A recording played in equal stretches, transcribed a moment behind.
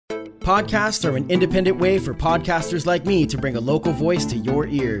Podcasts are an independent way for podcasters like me to bring a local voice to your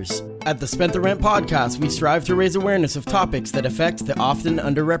ears. At the Spent the Rent podcast, we strive to raise awareness of topics that affect the often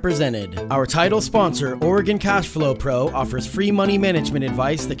underrepresented. Our title sponsor, Oregon Cashflow Pro, offers free money management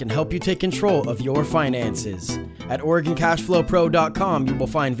advice that can help you take control of your finances. At OregonCashflowPro.com, you will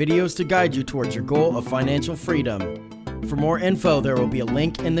find videos to guide you towards your goal of financial freedom. For more info, there will be a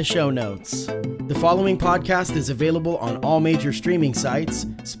link in the show notes. The following podcast is available on all major streaming sites,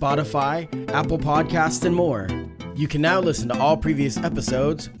 Spotify, Apple Podcasts, and more. You can now listen to all previous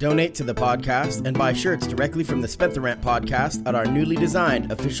episodes, donate to the podcast, and buy shirts directly from the Spent the Rent podcast at our newly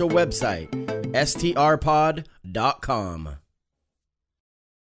designed official website, strpod.com.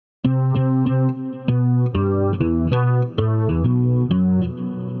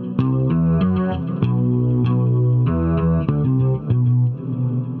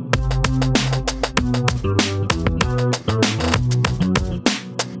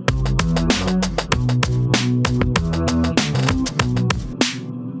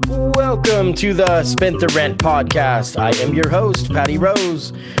 Welcome to the Spent the Rent podcast. I am your host, Patty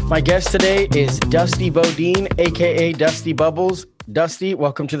Rose. My guest today is Dusty Bodine, aka Dusty Bubbles. Dusty,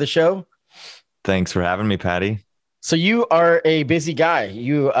 welcome to the show. Thanks for having me, Patty. So you are a busy guy.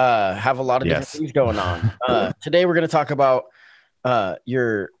 You have a lot of different things going on. Today we're going to talk about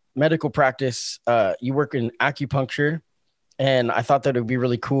your medical practice. You work in acupuncture, and I thought that it would be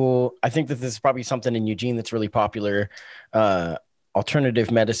really cool. I think that this is probably something in Eugene that's really popular. Alternative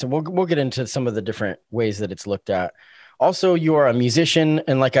medicine. We'll get into some of the different ways that it's looked at. Also, you are a musician,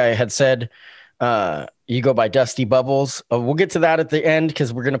 and like I had said, you go by Dusty Bubbles. We'll get to that at the end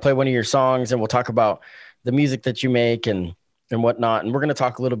because we're going to play one of your songs, and we'll talk about the music that you make and whatnot. And we're going to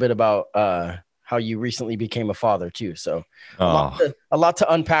talk a little bit about how you recently became a father too. So a lot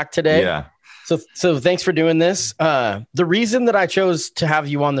to unpack today. Yeah. So thanks for doing this. The reason that I chose to have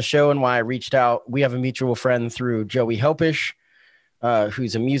you on the show and why I reached out, we have a mutual friend through Joey Helpish,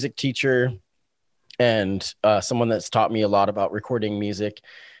 who's a music teacher and someone that's taught me a lot about recording music.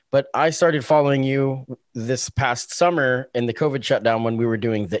 But I started following you this past summer in the COVID shutdown when we were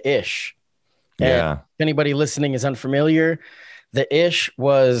doing The Ish. And if anybody listening is unfamiliar, The Ish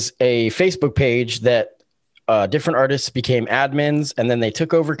was a Facebook page that different artists became admins, and then they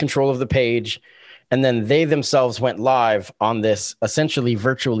took over control of the page, and then they themselves went live on this essentially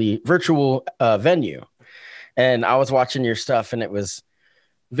virtual venue. And I was watching your stuff, and it was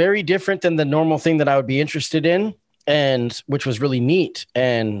very different than the normal thing that I would be interested in, and which was really neat.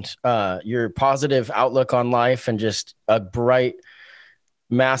 And your positive outlook on life and just a bright,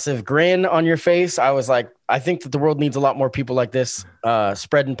 massive grin on your face. I was like, I think that the world needs a lot more people like this,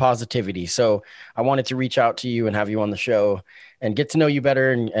 spreading positivity. So I wanted to reach out to you and have you on the show and get to know you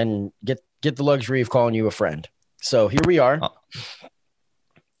better and get the luxury of calling you a friend. So here we are.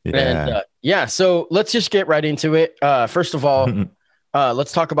 Yeah. And so let's just get right into it. First of all,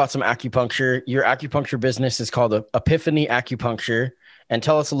 let's talk about some acupuncture. Your acupuncture business is called Epiphany Acupuncture, and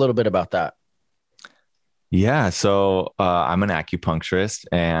tell us a little bit about that. Yeah. So I'm an acupuncturist,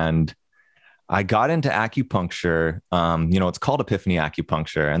 and I got into acupuncture. It's called Epiphany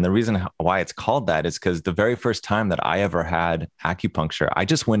Acupuncture. And the reason why it's called that is because the very first time that I ever had acupuncture, I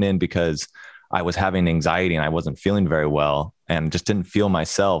just went in because I was having anxiety and I wasn't feeling very well and just didn't feel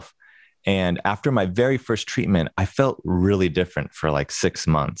myself. And after my very first treatment, I felt really different for like 6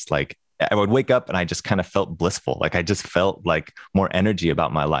 months. Like I would wake up and I just kind of felt blissful. Like I just felt like more energy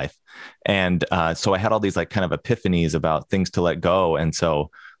about my life. And so I had all these like kind of epiphanies about things to let go. And so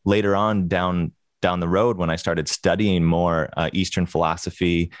later on down the road, when I started studying more Eastern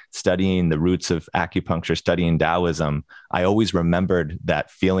philosophy, studying the roots of acupuncture, studying Taoism, I always remembered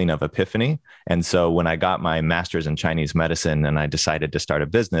that feeling of epiphany. And so when I got my master's in Chinese medicine and I decided to start a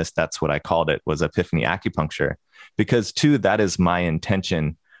business, that's what I called it, was Epiphany Acupuncture. Because too, that is my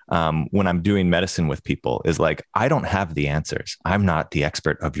intention when I'm doing medicine with people, is like, I don't have the answers. I'm not the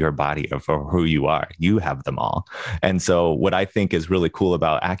expert of your body or for who you are. You have them all. And so what I think is really cool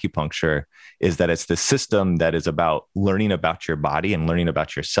about acupuncture is that it's the system that is about learning about your body and learning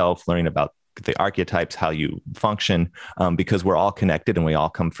about yourself, learning about the archetypes, how you function, because we're all connected and we all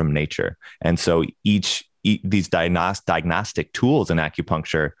come from nature. And so these diagnostic tools in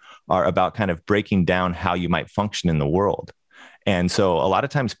acupuncture are about kind of breaking down how you might function in the world. And so a lot of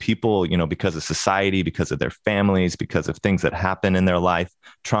times people, because of society, because of their families, because of things that happen in their life,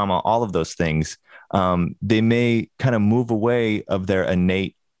 trauma, all of those things, they may kind of move away of their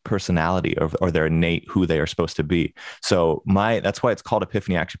innate personality or their innate who they are supposed to be. So that's why it's called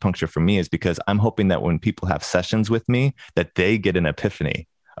Epiphany Acupuncture for me, is because I'm hoping that when people have sessions with me, that they get an epiphany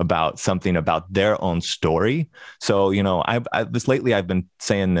about something about their own story. So, I've been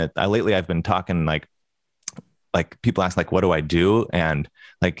saying that I've been talking like people ask like, what do I do? And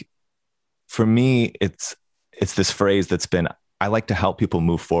like, for me, it's this phrase that's been, I like to help people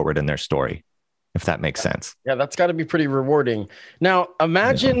move forward in their story, if that makes sense. Yeah, that's got to be pretty rewarding. Now,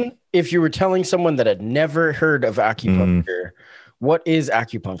 imagine if you were telling someone that had never heard of acupuncture. What is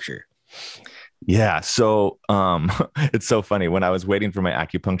acupuncture? Yeah. So it's so funny. When I was waiting for my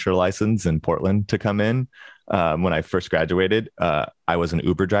acupuncture license in Portland to come in, when I first graduated, I was an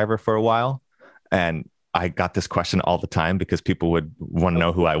Uber driver for a while. And I got this question all the time because people would want to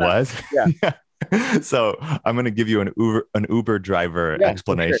know who I was. Yeah. So I'm going to give you an Uber driver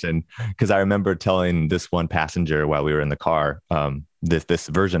explanation, because I remember telling this one passenger while we were in the car, this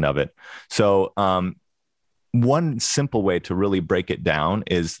version of it. So one simple way to really break it down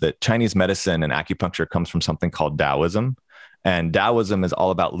is that Chinese medicine and acupuncture comes from something called Taoism. And Taoism is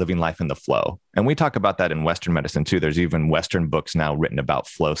all about living life in the flow. And we talk about that in Western medicine too. There's even Western books now written about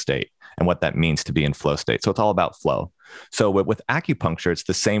flow state and what that means to be in flow state. So it's all about flow. So with acupuncture, it's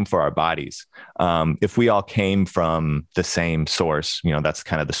the same for our bodies. If we all came from the same source, that's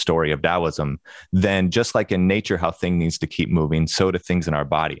kind of the story of Taoism, then just like in nature, how things needs to keep moving, so do things in our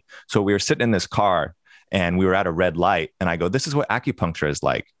body. So we were sitting in this car and we were at a red light, and I go, this is what acupuncture is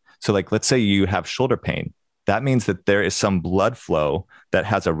like. So like, let's say you have shoulder pain. That means that there is some blood flow that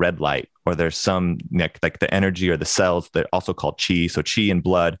has a red light, or there's some like the energy or the cells that are also called qi. So qi and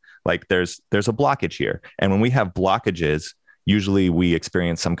blood, like there's a blockage here. And when we have blockages, usually we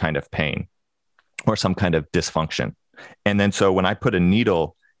experience some kind of pain or some kind of dysfunction. And then so when I put a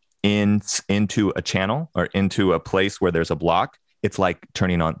needle into a channel or into a place where there's a block, it's like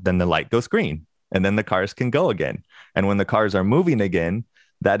turning on, then the light goes green and then the cars can go again. And when the cars are moving again,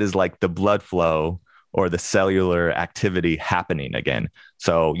 that is like the blood flow or the cellular activity happening again.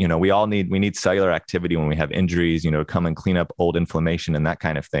 So, we need cellular activity when we have injuries, come and clean up old inflammation and that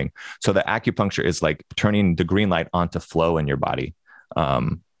kind of thing. So the acupuncture is like turning the green light onto flow in your body.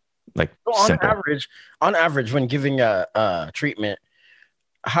 On average, when giving a treatment,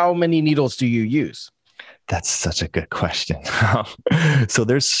 how many needles do you use? That's such a good question. So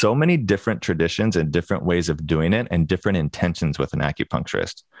there's so many different traditions and different ways of doing it and different intentions with an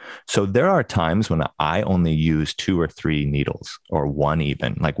acupuncturist. So there are times when I only use 2 or 3 needles, or one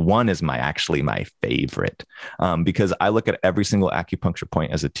even. Like one is actually my favorite, because I look at every single acupuncture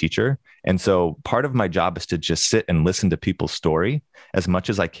point as a teacher. And so part of my job is to just sit and listen to people's story as much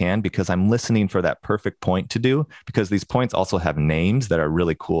as I can, because I'm listening for that perfect point to do, because these points also have names that are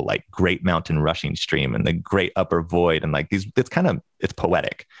really cool, like Great Mountain Rushing Stream and the Great Upper Void. And like these, it's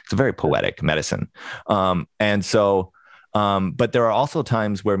poetic. It's a very poetic medicine. But there are also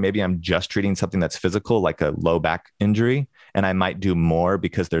times where maybe I'm just treating something that's physical, like a low back injury, and I might do more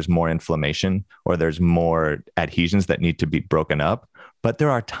because there's more inflammation or there's more adhesions that need to be broken up. But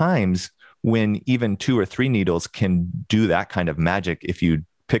there are times when even 2 or 3 needles can do that kind of magic if you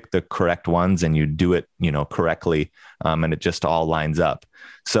pick the correct ones and you do it, correctly, and it just all lines up.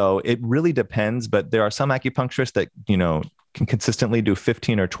 So it really depends. But there are some acupuncturists that, can consistently do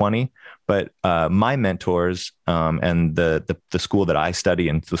 15 or 20. But my mentors and the school that I study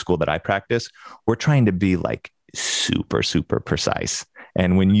and the school that I practice, we're trying to be like super, super precise.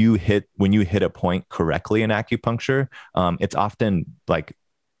 And when you hit a point correctly in acupuncture, it's often like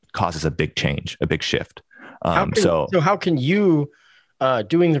causes a big change, a big shift. So how can you,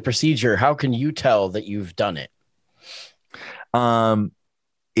 doing the procedure, how can you tell that you've done it?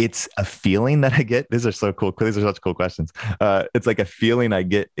 It's a feeling that I get. These are so cool. These are such cool questions. It's like a feeling I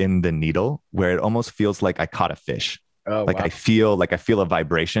get in the needle where it almost feels like I caught a fish. Oh, like, wow. I feel a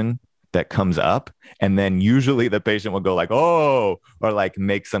vibration that comes up, and then usually the patient will go like, oh, or like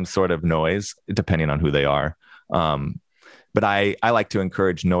make some sort of noise depending on who they are. But I like to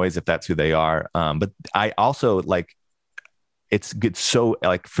encourage noise if that's who they are. But I also like, it's good. So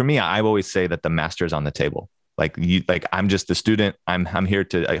like for me, I always say that the master is on the table. I'm just the student. I'm here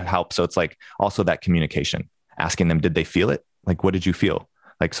to help. So it's like also that communication, asking them, did they feel it? Like, what did you feel?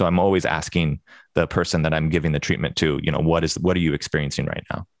 Like, so I'm always asking the person that I'm giving the treatment to, what are you experiencing right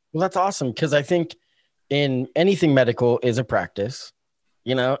now? Well, that's awesome. Cause I think in anything medical is a practice,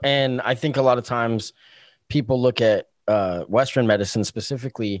 and I think a lot of times people look at Western medicine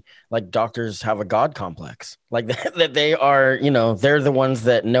specifically, like doctors have a God complex, like that they are, they're the ones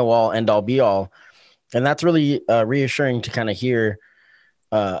that know all, end all, be all. And that's really reassuring to kind of hear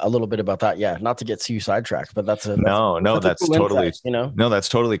a little bit about that. Yeah. Not to get too sidetracked, but that's cool totally, insight, no, that's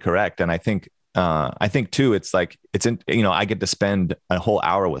totally correct. And I think too, it's like, I get to spend a whole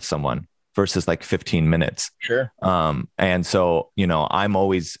hour with someone versus like 15 minutes. Sure. And so, I'm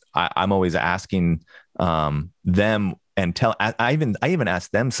always asking them, and I even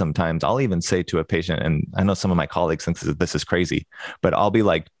ask them sometimes. I'll even say to a patient, and I know some of my colleagues think this is crazy, but I'll be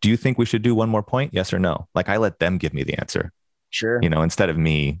like, do you think we should do one more point? Yes or no? Like, I let them give me the answer, Sure. instead of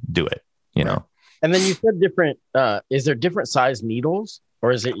me do it, know? And then you said different, is there different size needles,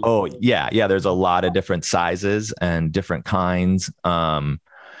 or is it? Oh yeah. There's a lot of different sizes and different kinds.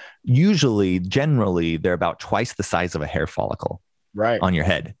 Generally they're about twice the size of a hair follicle on your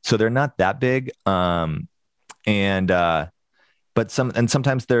head. So they're not that big. But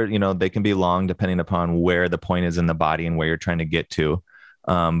sometimes they're, they can be long depending upon where the point is in the body and where you're trying to get to.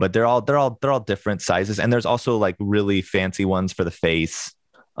 But they're all different sizes. And there's also like really fancy ones for the face,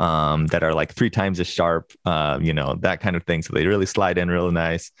 that are like 3 times as sharp, that kind of thing. So they really slide in really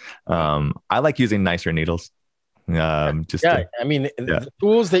nice. I like using nicer needles. The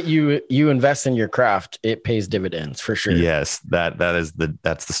tools that you invest in your craft, it pays dividends for sure. Yes, that's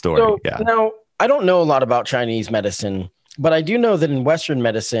the story. So, now, I don't know a lot about Chinese medicine, but I do know that in Western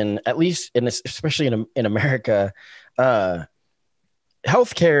medicine, at least especially in America,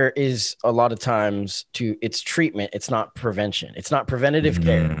 healthcare is a lot of times it's treatment. It's not prevention. It's not preventative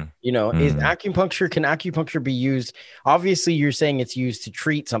care. Is can acupuncture be used? Obviously, you're saying it's used to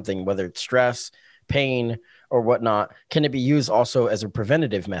treat something, whether it's stress, pain, or whatnot. Can it be used also as a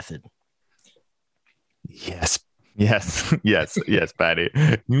preventative method? Yes, Patty.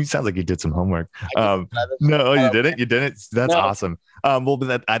 You sounds like you did some homework. No, you didn't. That's awesome.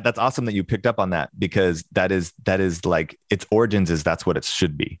 But that's awesome that you picked up on that, because that is like its origins that's what it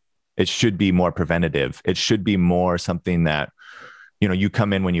should be. It should be more preventative. It should be more something that, you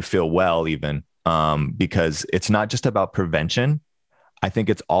come in when you feel well, even, because it's not just about prevention. I think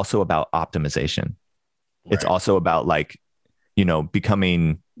it's also about optimization. Right. It's also about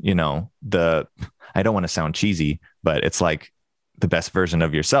becoming, I don't want to sound cheesy, but it's like the best version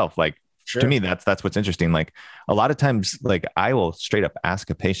of yourself. Like, sure. To me, that's what's interesting. Like, a lot of times, like, I will straight up ask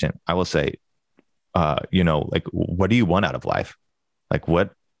a patient, I will say, like, what do you want out of life? Like,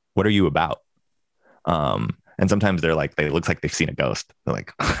 what are you about? And sometimes they're like, it looks like they've seen a ghost. They're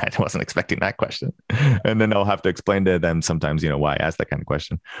like, I wasn't expecting that question. And then I'll have to explain to them sometimes, why I asked that kind of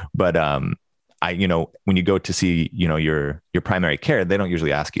question. But, when you go to see, your primary care, they don't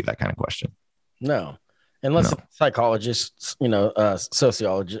usually ask you that kind of question. No, unless it's psychologists,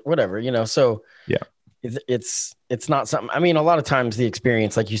 sociologists, whatever, so yeah, it's not something. I mean, a lot of times the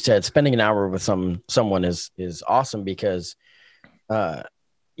experience, like you said, spending an hour with someone is awesome, because,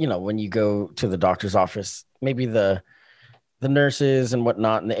 when you go to the doctor's office, maybe the nurses and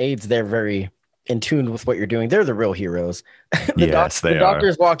whatnot and the aides, they're very in tune with what you're doing. They're the real heroes. The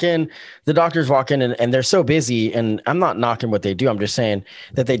doctors walk in and they're so busy, and I'm not knocking what they do. I'm just saying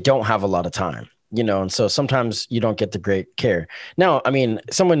that they don't have a lot of time, and so sometimes you don't get the great care. Now, I mean,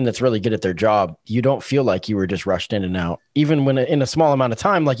 someone that's really good at their job, you don't feel like you were just rushed in and out. Even when in a small amount of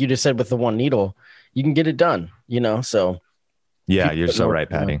time, like you just said, with the one needle, you can get it done, so. Yeah, you're so right,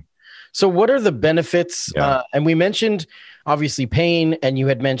 Patty. So what are the benefits? Yeah. And we mentioned obviously pain, and you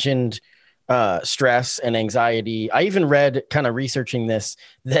had mentioned stress and anxiety. I even read, kind of researching this,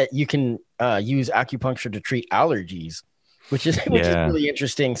 that you can use acupuncture to treat allergies, which is really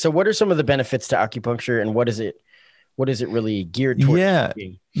interesting. So what are some of the benefits to acupuncture, and what is it really geared towards?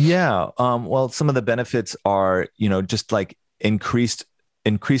 Well, some of the benefits are, just like increased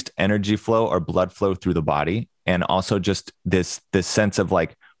energy flow or blood flow through the body, and also just this sense of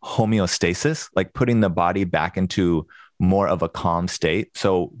like homeostasis, like putting the body back into more of a calm state.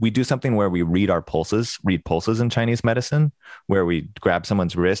 So we do something where we read pulses in Chinese medicine, where we grab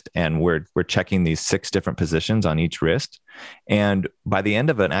someone's wrist and we're checking these 6 different positions on each wrist. And by the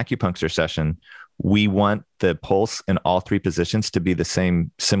end of an acupuncture session, we want the pulse in all 3 positions to be the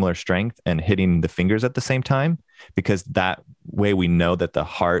similar strength and hitting the fingers at the same time, because that way we know that the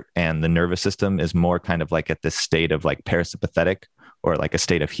heart and the nervous system is more kind of like at this state of like parasympathetic, or like a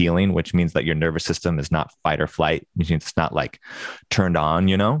state of healing, which means that your nervous system is not fight or flight, which means it's not like turned on,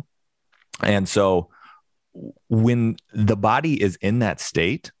 And so when the body is in that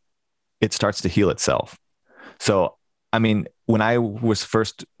state, it starts to heal itself. So, I mean, when I was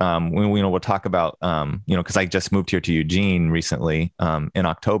first, we'll talk about, because I just moved here to Eugene recently, in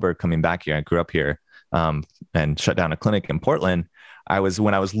October, coming back here. I grew up here, and shut down a clinic in Portland.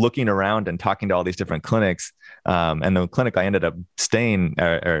 When I was looking around and talking to all these different clinics, and the clinic I ended up staying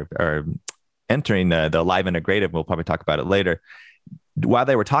or entering, the Live Integrative, we'll probably talk about it later. While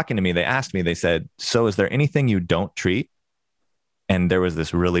they were talking to me, they asked me, they said, so is there anything you don't treat? And there was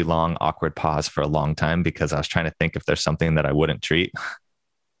this really long, awkward pause for a long time, because I was trying to think if there's something that I wouldn't treat.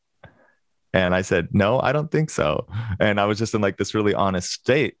 And I said, no, I don't think so. And I was just in like this really honest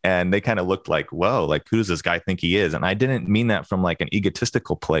state. And they kind of looked like, whoa, like who does this guy think he is? And I didn't mean that from like an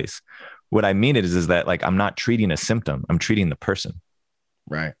egotistical place. What I mean is that like, I'm not treating a symptom, I'm treating the person.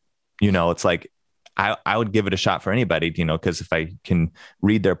 Right. It's like, I would give it a shot for anybody, because if I can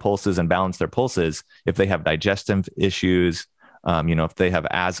read their pulses and balance their pulses, if they have digestive issues, if they have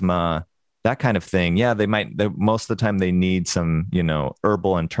asthma, that kind of thing. Yeah, most of the time they need some,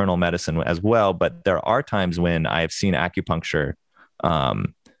 herbal internal medicine as well. But there are times when I have seen acupuncture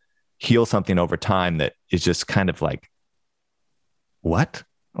heal something over time that is just kind of like, what?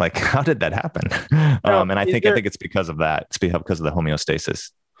 Like, how did that happen? And I think it's because of that. It's because of the homeostasis.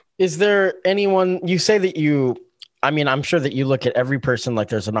 Is there anyone, you say that I'm sure that you look at every person like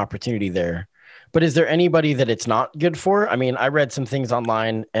there's an opportunity there, but is there anybody that it's not good for? I mean, I read some things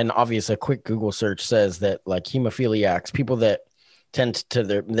online, and obviously a quick Google search says that like hemophiliacs, people that tend to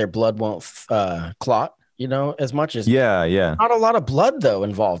their blood won't clot, as much as. Yeah. Not a lot of blood though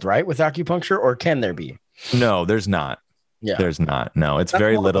involved, right? With acupuncture, or can there be? No, there's not. Yeah. There's not. No, it's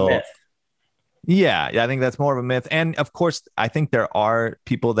very little. Yeah, I think that's more of a myth. And of course, I think there are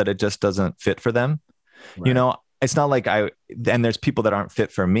people that it just doesn't fit for them. Right. It's not like and there's people that aren't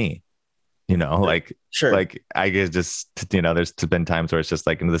fit for me, like, sure. Like I guess just, there's been times where it's just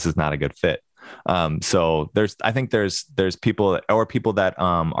like, this is not a good fit. So I think there's people that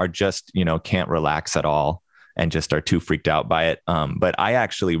are just, can't relax at all and just are too freaked out by it. But I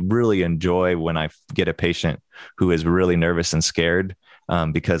actually really enjoy when I get a patient who is really nervous and scared,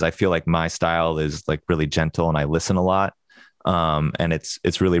 because I feel like my style is like really gentle and I listen a lot. And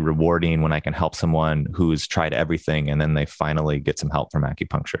it's really rewarding when I can help someone who's tried everything and then they finally get some help from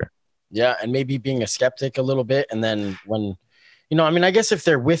acupuncture. Yeah. And maybe being a skeptic a little bit. And then when, I guess if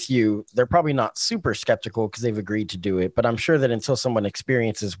they're with you, they're probably not super skeptical because they've agreed to do it. But I'm sure that until someone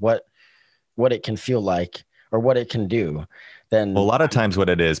experiences what it can feel like or what it can do, then. Well, a lot of times what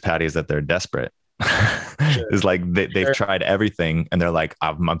it is, Patty, is that they're desperate. Sure. It's like they've tried everything and they're like,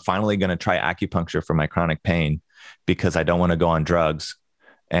 I'm finally going to try acupuncture for my chronic pain because I don't want to go on drugs,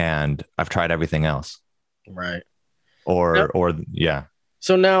 and I've tried everything else. Right. Or yeah.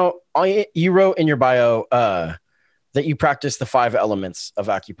 So now you wrote in your bio that you practice the 5 elements of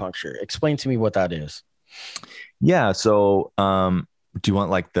acupuncture. Explain to me what that is. Yeah. So, do you want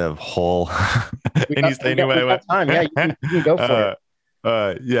like the whole? And you say anyway. Time. Yeah, you can go for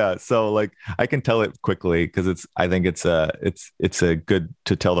it. Yeah. So like I can tell it quickly because I think it's a good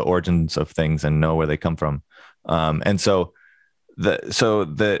to tell the origins of things and know where they come from. And so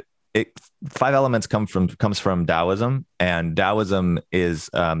the 5 elements comes from Taoism, and Taoism is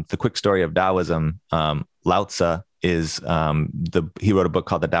the quick story of Taoism. Lao Tzu is he wrote a book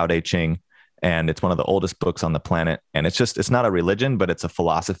called the Tao Te Ching, and it's one of the oldest books on the planet. And it's not a religion, but it's a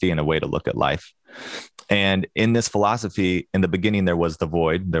philosophy and a way to look at life. And in this philosophy, in the beginning, there was the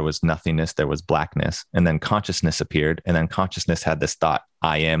void, there was nothingness, there was blackness, and then consciousness appeared. And then consciousness had this thought,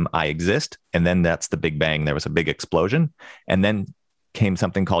 I am, I exist. And then that's the Big Bang. There was a big explosion. And then came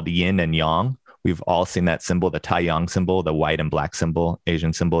something called yin and yang. We've all seen that symbol, the Taiyang symbol, the white and black symbol,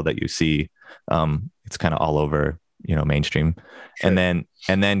 Asian symbol that you see. It's kind of all over, mainstream. Sure.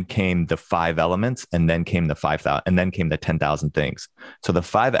 And then came the 5 elements, and then came the 5,000, and then came the 10,000 things. So the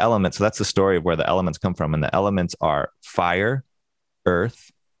 5 elements, so that's the story of where the elements come from. And the elements are fire,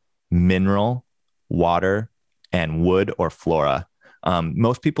 earth, mineral, water, and wood or flora.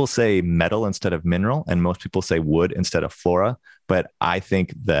 Most people say metal instead of mineral, and most people say wood instead of flora. But I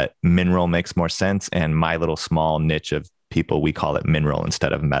think that mineral makes more sense. And my little small niche of people, we call it mineral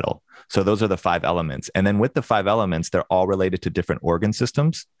instead of metal. So those are the 5 elements. And then with the 5 elements, they're all related to different organ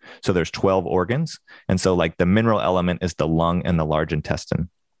systems. So there's 12 organs. And so like the mineral element is the lung and the large intestine.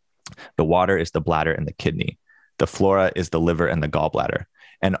 The water is the bladder and the kidney. The flora is the liver and the gallbladder.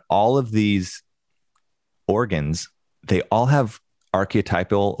 And all of these organs, they all have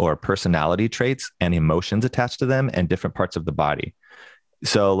archetypal or personality traits and emotions attached to them and different parts of the body.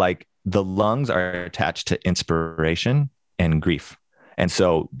 So like the lungs are attached to inspiration and grief. And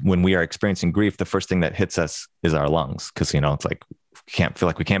so when we are experiencing grief, the first thing that hits us is our lungs, because, it's like, we can't feel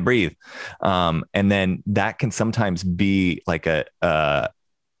like we can't breathe. And then that can sometimes be like a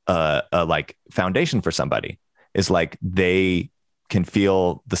like foundation for somebody, is like they can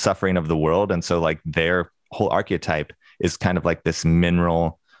feel the suffering of the world. And so like their whole archetype is kind of like this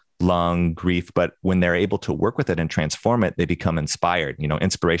mineral lung grief, but when they're able to work with it and transform it, they become inspired.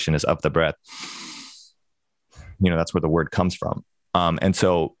 Inspiration is of the breath. That's where the word comes from. And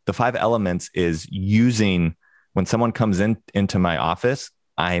so the 5 elements is using, when someone comes into my office,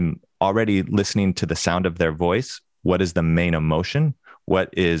 I'm already listening to the sound of their voice. What is the main emotion? What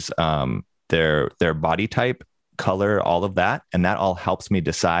is their body type, color, all of that. And that all helps me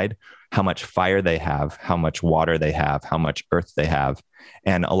decide how much fire they have, how much water they have, how much earth they have.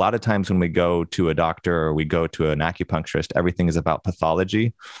 And a lot of times when we go to a doctor or we go to an acupuncturist, everything is about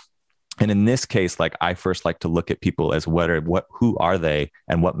pathology. And in this case, like I first like to look at people as who are they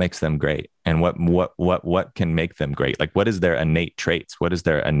and what makes them great and what can make them great? Like, what is their innate traits? What is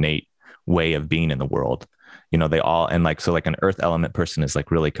their innate way of being in the world? You know, they all, and like, so like an earth element person is like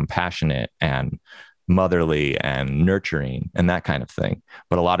really compassionate and motherly and nurturing and that kind of thing.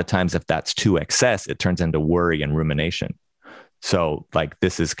 But a lot of times if that's to excess, it turns into worry and rumination. So like,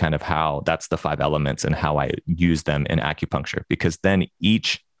 this is kind of how, that's the 5 elements and how I use them in acupuncture, because then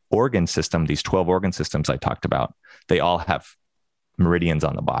each organ system, these 12 organ systems I talked about, they all have meridians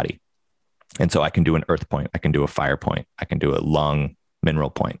on the body. And so I can do an earth point, I can do a fire point, I can do a lung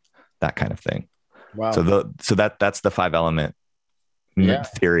mineral point, that kind of thing. Wow. So that's the 5 element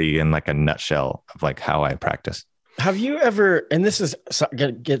theory in like a nutshell of like how I practice. Have you ever, and this is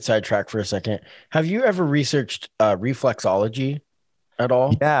get sidetracked for a second, have you ever researched reflexology at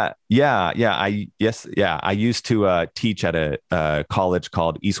all? Yeah. I used to teach at a college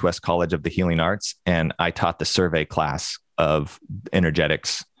called East West College of the Healing Arts, and I taught the survey class of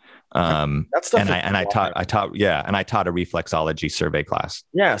energetics. That's stuff. I taught a reflexology survey class.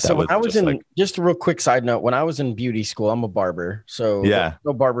 Yeah. So when I was in, just a real quick side note, when I was in beauty school, I'm a barber. So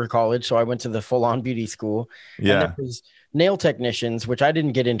no barber college. So I went to the full on beauty school. Yeah. And there was nail technicians, which I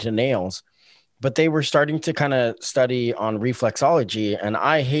didn't get into nails, but they were starting to kind of study on reflexology. And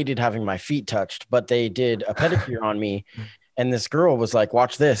I hated having my feet touched, but they did a pedicure on me. And this girl was like,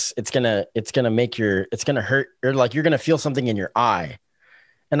 watch this. It's going to hurt, or like, you're going to feel something in your eye.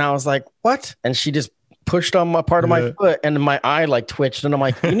 And I was like, what? And she just pushed on my part of my foot, and my eye like twitched. And I'm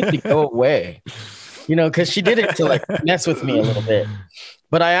like, you need to go away, you know, because she did it to like mess with me a little bit.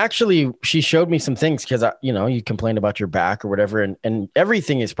 But she showed me some things because, you complained about your back or whatever. And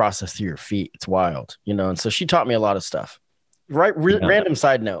everything is processed through your feet. It's wild, you know. And so she taught me a lot of stuff. Right. Random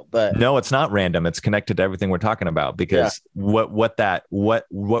side note, but no, it's not random. It's connected to everything we're talking about, because what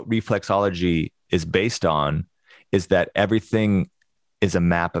reflexology is based on is that everything is a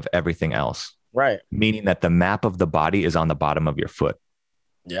map of everything else. Right. Meaning that the map of the body is on the bottom of your foot.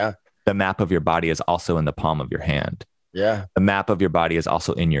 Yeah. The map of your body is also in the palm of your hand. Yeah. The map of your body is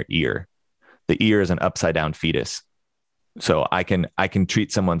also in your ear. The ear is an upside down fetus. So I can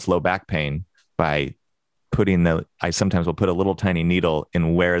treat someone's low back pain by I sometimes will put a little tiny needle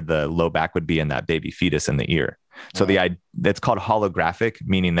in where the low back would be in that baby fetus in the ear. So that's called holographic,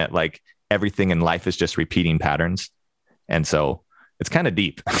 meaning that like everything in life is just repeating patterns. And so it's kind of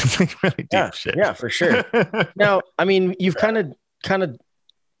deep. It's like really deep shit. Yeah, for sure. Now, I mean, you've kind of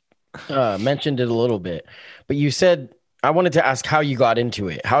mentioned it a little bit, but you said, I wanted to ask how you got into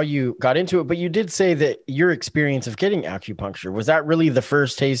it, but you did say that your experience of getting acupuncture, was that really the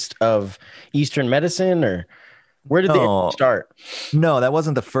first taste of Eastern medicine, or where did they start? No, that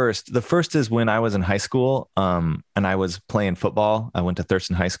wasn't the first. The first is when I was in high school, and I was playing football. I went to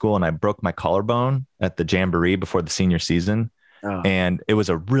Thurston High School, and I broke my collarbone at the jamboree before the senior season. Oh. And it was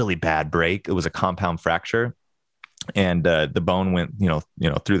a really bad break. It was a compound fracture, and the bone went,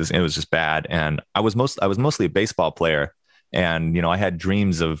 through this. It was just bad. And I was mostly a baseball player, and I had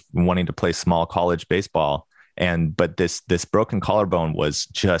dreams of wanting to play small college baseball. But this broken collarbone was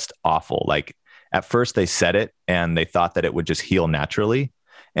just awful. Like at first they said it, and they thought that it would just heal naturally,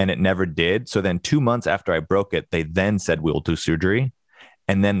 and it never did. So then 2 months after I broke it, they then said, we'll do surgery.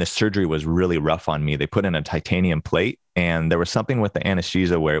 And then the surgery was really rough on me. They put in a titanium plate, and there was something with the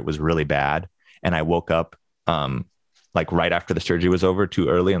anesthesia where it was really bad. And I woke up like right after the surgery was over, too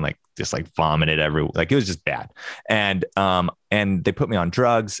early, and like just like vomited everywhere. Like it was just bad. And they put me on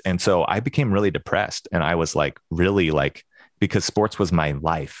drugs. And so I became really depressed, and I was like, really like, because sports was my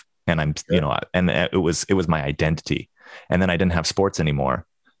life, and and it was my identity. And then I didn't have sports anymore.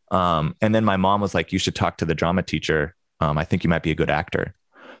 And then my mom was like, you should talk to the drama teacher. I think you might be a good actor.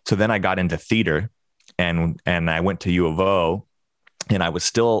 So then I got into theater, and I went to U of O, and I was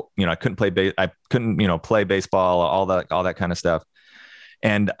still, I couldn't play play baseball, all that kind of stuff.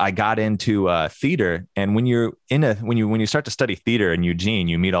 And I got into theater. And when you start to study theater in Eugene,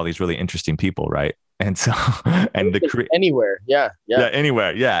 you meet all these really interesting people, right? And so, and anywhere,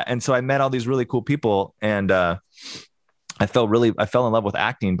 anywhere, yeah. And so I met all these really cool people, and I fell in love with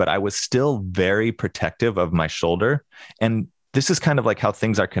acting, but I was still very protective of my shoulder. And this is kind of like how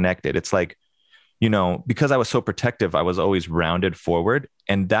things are connected. It's like, because I was so protective, I was always rounded forward,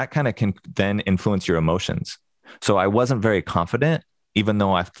 and that kind of can then influence your emotions. So I wasn't very confident, even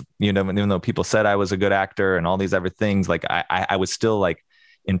though even though people said I was a good actor and all these other things, like I was still like,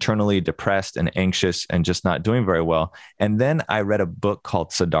 internally depressed and anxious and just not doing very well. And then I read a book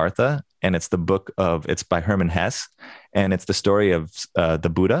called Siddhartha, and it's by Hermann Hesse, and it's the story of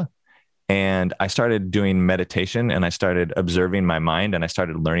the Buddha. And I started doing meditation, and I started observing my mind, and I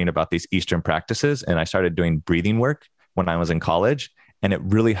started learning about these Eastern practices, and I started doing breathing work when I was in college. And it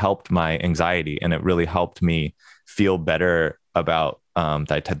really helped my anxiety, and it really helped me feel better about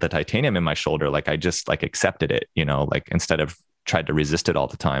the titanium in my shoulder. Like I just like accepted it, like instead of tried to resist it all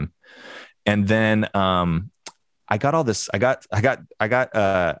the time. And then I got all this. My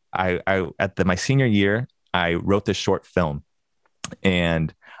senior year, I wrote this short film,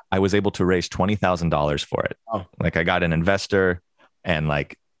 and I was able to raise $20,000 for it. Oh. Like I got an investor and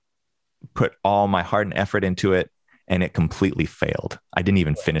like put all my heart and effort into it, and it completely failed. I didn't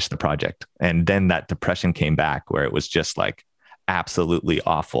even finish the project. And then that depression came back where it was just like absolutely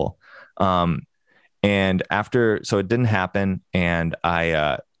awful. So it didn't happen. And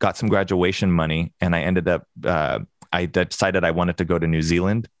I got some graduation money, and I ended up, I decided I wanted to go to New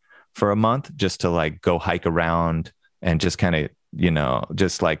Zealand for a month just to like go hike around and just kind of,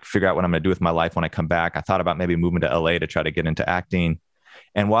 just like figure out what I'm going to do with my life when I come back. I thought about maybe moving to LA to try to get into acting.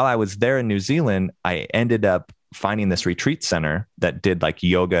 And while I was there in New Zealand, I ended up finding this retreat center that did like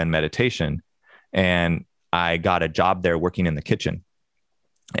yoga and meditation. And I got a job there working in the kitchen.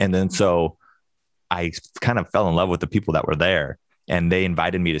 And then so I kind of fell in love with the people that were there, and they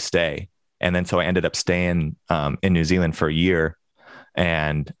invited me to stay. And then so I ended up staying in New Zealand for a year,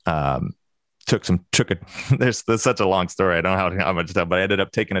 and there's such a long story. I don't know how much to tell, but I ended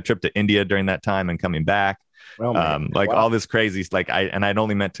up taking a trip to India during that time and coming back. Well, all this crazy, I'd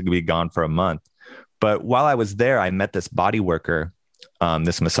only meant to be gone for a month. But while I was there, I met this body worker,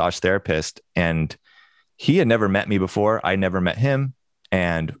 this massage therapist, and he had never met me before. I never met him.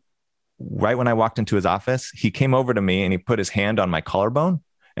 And right when I walked into his office, he came over to me and he put his hand on my collarbone,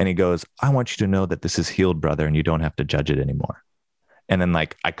 and he goes, "I want you to know that this is healed, brother, and you don't have to judge it anymore." And then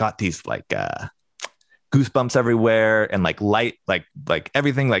like, I got these like goosebumps everywhere, and like light, like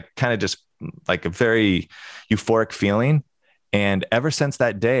everything, like kind of just like a very euphoric feeling. And ever since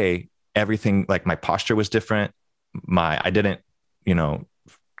that day, everything, like my posture was different. I didn't,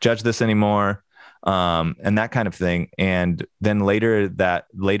 judge this anymore. And that kind of thing. And then later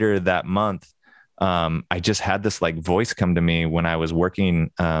that month, I just had this like voice come to me when I was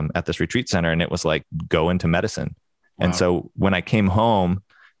working at this retreat center, and it was like, go into medicine. Wow. And so when I came home,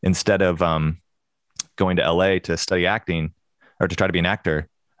 instead of going to LA to study acting or to try to be an actor,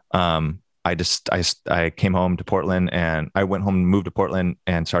 I came home to Portland, and I went home and moved to Portland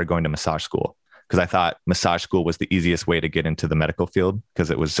and started going to massage school, because I thought massage school was the easiest way to get into the medical field,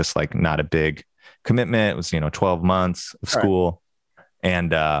 because it was just like not a big commitment. It was, 12 months of school. Right.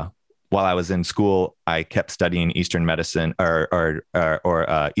 And while I was in school, I kept studying Eastern medicine or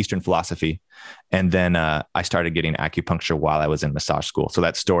Eastern philosophy. And then I started getting acupuncture while I was in massage school. So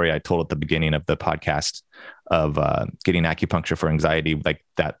that story I told at the beginning of the podcast of getting acupuncture for anxiety, like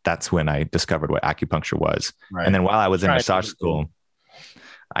that's when I discovered what acupuncture was. Right. And then while I was in massage school,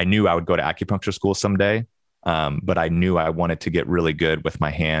 I knew I would go to acupuncture school someday. But I knew I wanted to get really good with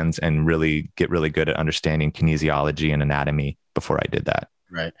my hands and really get really good at understanding kinesiology and anatomy before I did that.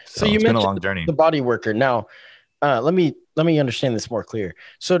 Right. So you mentioned a long journey. The body worker. Now, let me understand this more clear.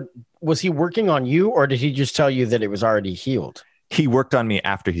 So was he working on you, or did he just tell you that it was already healed? He worked on me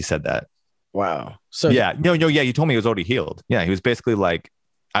after he said that. Wow. So yeah, he told me it was already healed. Yeah. He was basically like,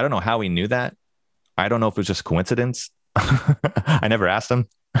 I don't know how he knew that. I don't know if it was just coincidence. I never asked him.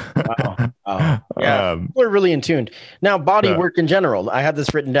 Wow. Yeah. We're really in tune. Now, body work in general. I had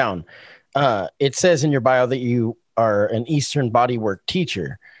this written down. It says in your bio that you are an Eastern bodywork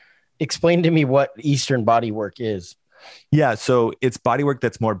teacher. Explain to me what Eastern bodywork is. Yeah. So it's bodywork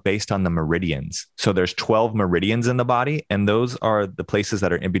that's more based on the meridians. So there's 12 meridians in the body, and those are the places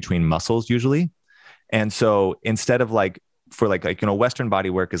that are in between muscles usually. And so instead of like, for like, Western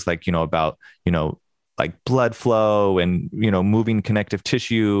bodywork is like, about, like blood flow and, moving connective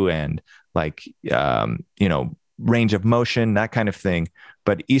tissue and like, range of motion, that kind of thing.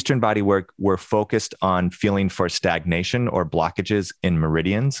 But Eastern bodywork, we're focused on feeling for stagnation or blockages in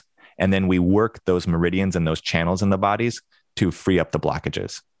meridians. And then we work those meridians and those channels in the bodies to free up the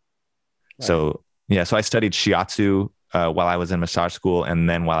blockages. Right. So I studied shiatsu while I was in massage school. And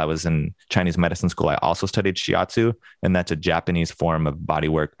then while I was in Chinese medicine school, I also studied shiatsu. And that's a Japanese form of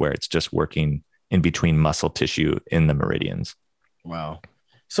bodywork where it's just working in between muscle tissue in the meridians. Wow.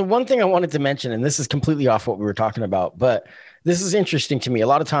 So one thing I wanted to mention, and this is completely off what we were talking about, but this is interesting to me. A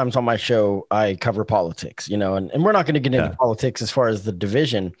lot of times on my show, I cover politics, and we're not going to get into politics as far as the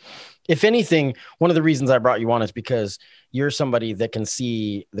division, if anything, one of the reasons I brought you on is because you're somebody that can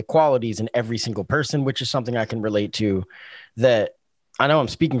see the qualities in every single person, which is something I can relate to. That I know I'm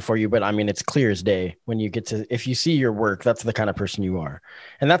speaking for you, but I mean, it's clear as day when you get to, if you see your work, that's the kind of person you are.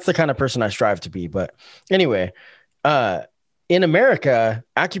 And that's the kind of person I strive to be. But anyway, in America,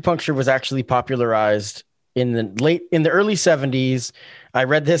 acupuncture was actually popularized in the early 70s. I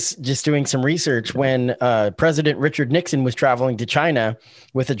read this just doing some research when President Richard Nixon was traveling to China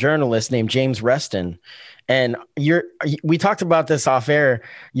with a journalist named James Reston. And we talked about this off air.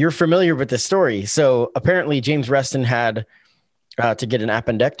 You're familiar with this story. So apparently James Reston had to get an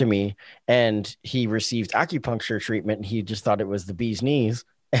appendectomy, and he received acupuncture treatment. And he just thought it was the bee's knees.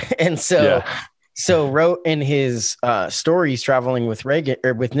 And so wrote in his stories traveling with Reagan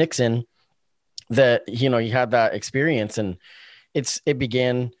or with Nixon that, you know, he had that experience, and it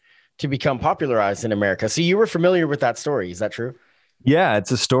began to become popularized in America. So you were familiar with that story. Is that true? Yeah,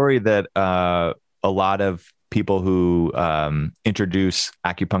 it's a story that a lot of people who introduce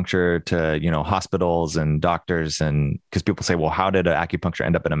acupuncture to, you know, hospitals and doctors, and because people say, well, how did acupuncture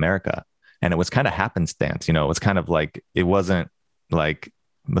end up in America? And it was kind of happenstance. You know, it was kind of like, it wasn't like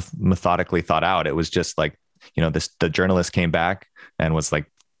methodically thought out. It was just like, you know, the journalist came back and was like,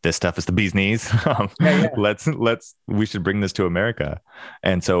 this stuff is the bee's knees. We should bring this to America.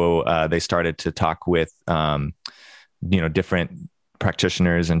 And so they started to talk with, you know, different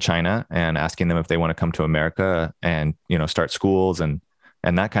practitioners in China and asking them if they want to come to America and, you know, start schools and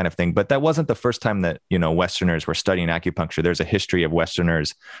that kind of thing. But that wasn't the first time that, you know, Westerners were studying acupuncture. There's a history of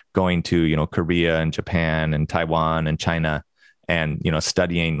Westerners going to, you know, Korea and Japan and Taiwan and China and, you know,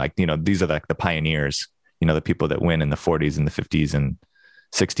 studying, like, you know, these are like the pioneers, you know, the people that went in the 40s and the 50s and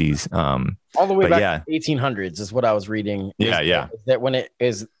 60s. All the way back to the 1800s is what I was reading. That when it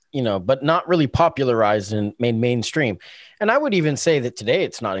is, you know, but not really popularized and made mainstream. And I would even say that today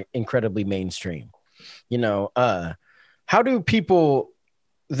it's not incredibly mainstream. You know, how do people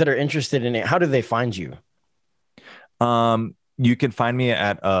that are interested in it, how do they find you? You can find me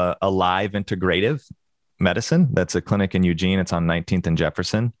at Alive Integrative Medicine. That's a clinic in Eugene. It's on 19th and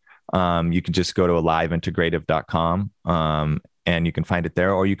Jefferson. You can just go to aliveintegrative.com and you can find it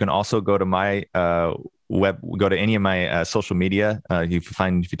there. Or you can also go to my go to any of my social media. If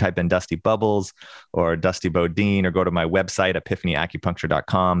you type in Dusty Bubbles or Dusty Bodine, or go to my website,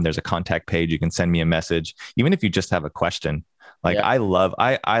 epifanyacupuncture.com, there's a contact page. You can send me a message, even if you just have a question. Like, I love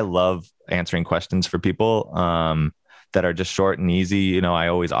answering questions for people that are just short and easy. You know, I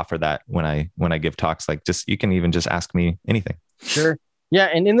always offer that when I give talks, like, you can even just ask me anything. Sure. Yeah.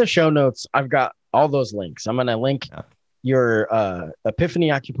 And in the show notes, I've got all those links. I'm going to link your Epiphany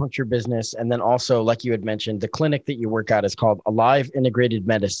Acupuncture business. And then also, like you had mentioned, the clinic that you work at is called Alive Integrated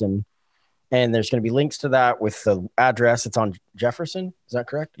Medicine. And there's going to be links to that with the address. It's on Jefferson. Is that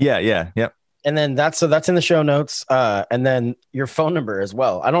correct? Yeah. Yep. And then that's in the show notes. And then your phone number as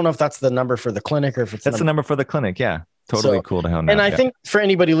well. I don't know if that's the number for the clinic or if it's the number for the clinic. Yeah. Totally cool to have. And I think for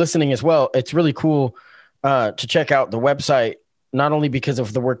anybody listening as well, it's really cool to check out the website, not only because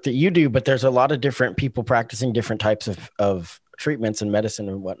of the work that you do, but there's a lot of different people practicing different types of treatments and medicine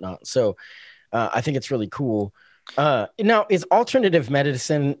and whatnot. So I think it's really cool. Now, is alternative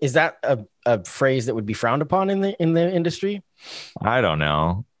medicine, is that a phrase that would be frowned upon in the industry? I don't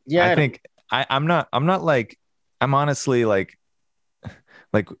know. Yeah. I think I'm not like, I'm honestly like,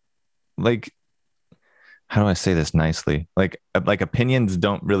 how do I say this nicely? Like opinions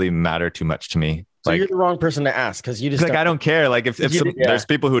don't really matter too much to me. So you're the wrong person to ask, because you just like, I don't care. Like if there's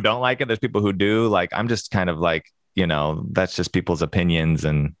people who don't like it, there's people who do. Like, I'm just kind of like, you know, that's just people's opinions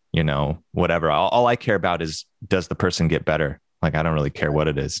and, you know, whatever. All I care about is, does the person get better? Like, I don't really care what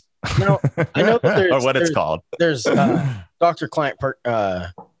it is. No, I know that or what it's called. There's doctor-client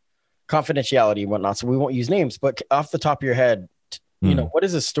confidentiality and whatnot, so we won't use names. But off the top of your head, you know, what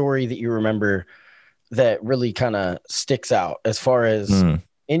is a story that you remember that really kind of sticks out as far as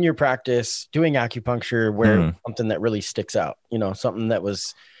in your practice doing acupuncture, where something that really sticks out, you know, something that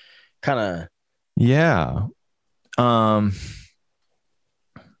was kind of. Yeah. I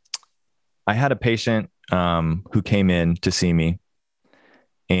had a patient who came in to see me,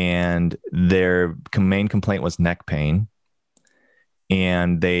 and their main complaint was neck pain,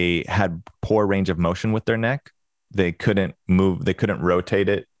 and they had poor range of motion with their neck. They couldn't move. They couldn't rotate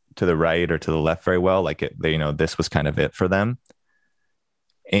it to the right or to the left very well. Like you know, this was kind of it for them.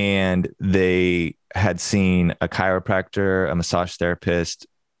 And they had seen a chiropractor, a massage therapist,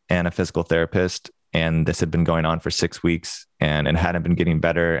 and a physical therapist. And this had been going on for 6 weeks and hadn't been getting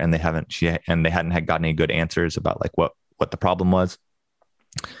better. And they hadn't had gotten any good answers about like what the problem was.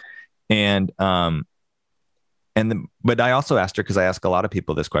 And But I also asked her, because I ask a lot of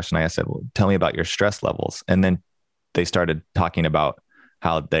people this question. I said, well, tell me about your stress levels. And then they started talking about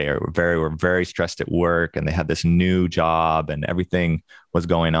how they were very stressed at work, and they had this new job and everything was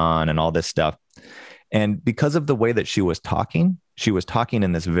going on and all this stuff. And because of the way that she was talking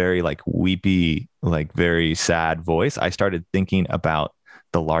in this very like weepy, like very sad voice. I started thinking about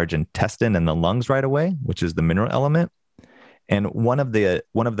the large intestine and the lungs right away, which is the mineral element. And one of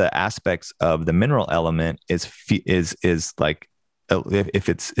the aspects of the mineral element is like, if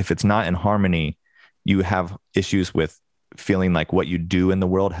it's not in harmony, you have issues with feeling like what you do in the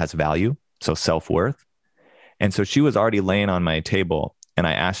world has value, so self-worth. And so she was already laying on my table, and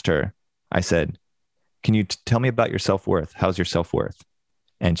I asked her, I said, can you tell me about your self-worth? How's your self-worth?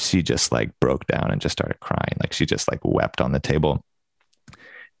 And she just like broke down and just started crying. Like she just like wept on the table.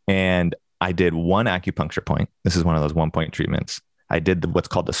 And I did one acupuncture point. This is one of those 1-point treatments. I did what's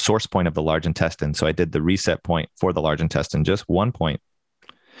called the source point of the large intestine. So I did the reset point for the large intestine, just 1 point.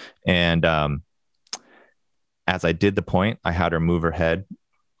 And as I did the point, I had her move her head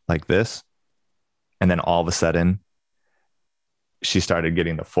like this. And then all of a sudden, she started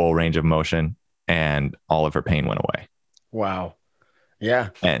getting the full range of motion, and all of her pain went away. Wow. Yeah.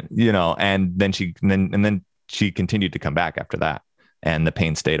 And, and then she continued to come back after that, and the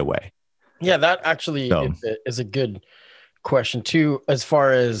pain stayed away. Yeah. That actually is a good question too, as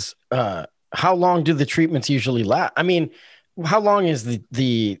far as how long do the treatments usually last? I mean, how long is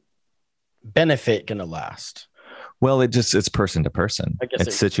the benefit going to last? Well, it's person to person.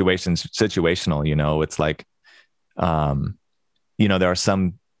 It's situational. It's like, there are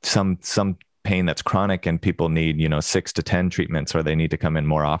some pain that's chronic, and people need, 6 to 10 treatments, or they need to come in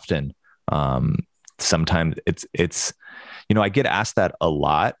more often. Sometimes it's, I get asked that a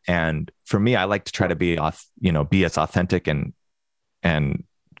lot. And for me, I like to try to be as authentic and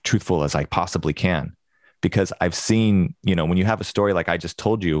truthful as I possibly can, because I've seen, when you have a story like I just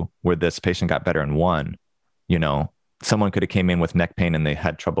told you, where this patient got better in 1, someone could have came in with neck pain and they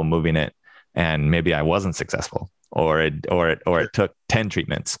had trouble moving it, and maybe I wasn't successful, or it took 10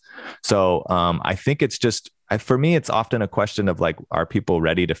 treatments. So I think it's just, for me, it's often a question of like, are people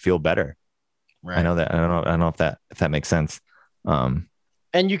ready to feel better? Right. I don't know if that makes sense. And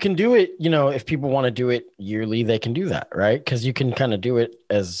you can do it, if people want to do it yearly, they can do that, right? Because you can kind of do it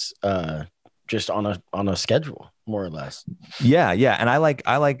as just on a schedule, more or less. Yeah. And I like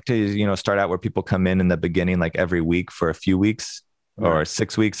to, start out where people come in the beginning, like every week for a few weeks, or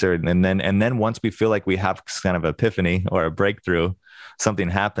 6 weeks, and then once we feel like we have kind of epiphany or a breakthrough, something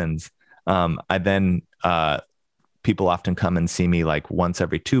happens. People often come and see me like once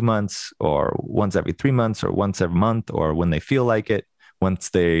every 2 months, or once every 3 months, or once every month, or when they feel like it, once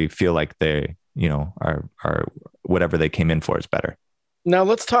they feel like they, are whatever they came in for is better. Now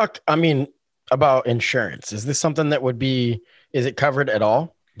let's talk, about insurance. Is this something that is it covered at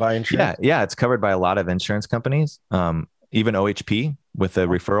all by insurance? Yeah. It's covered by a lot of insurance companies. Even OHP with a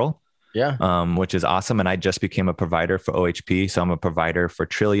referral. Yeah. Which is awesome. And I just became a provider for OHP. So I'm a provider for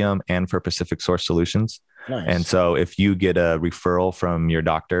Trillium and for Pacific Source Solutions. Nice. And so if you get a referral from your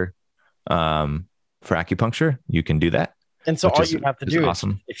doctor for acupuncture, you can do that. And so all you have to do is,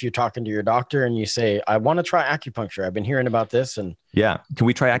 if you're talking to your doctor and you say, I want to try acupuncture, I've been hearing about this. And yeah, can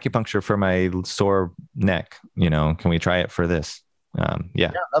we try acupuncture for my sore neck? Can we try it for this?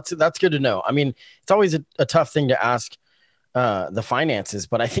 Yeah, that's good to know. It's always a tough thing to ask the finances,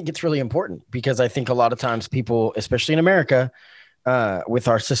 but I think it's really important, because I think a lot of times people, especially in America, with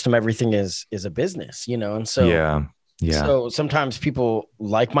our system, everything is a business, and so yeah. So sometimes people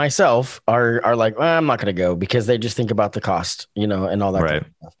like myself are like, well, I'm not going to go, because they just think about the cost, and all that. Right. Kind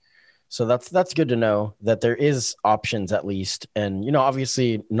of stuff. So that's good to know that there is options at least. And,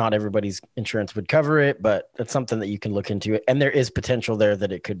 obviously not everybody's insurance would cover it, but that's something that you can look into, and there is potential there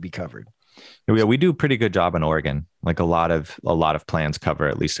that it could be covered. Yeah, we do a pretty good job in Oregon. Like a lot of plans cover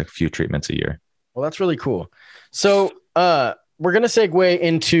at least a few treatments a year. Well, that's really cool. So we're going to segue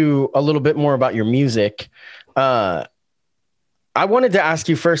into a little bit more about your music. I wanted to ask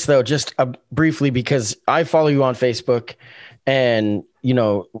you first, though, just briefly, because I follow you on Facebook, and,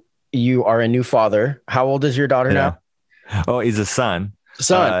 you are a new father. How old is your daughter now? Oh, he's a son.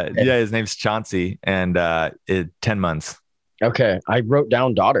 Yeah, his name's Chauncey, and 10 months. Okay. I wrote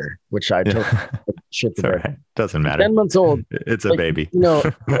down daughter, which I took shit to right. Doesn't matter. 10 months old. It's a baby.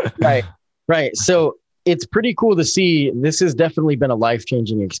 Right. So it's pretty cool to see. This has definitely been a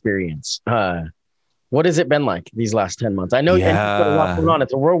life-changing experience. What has it been like these last 10 months? I know you've got a lot going on.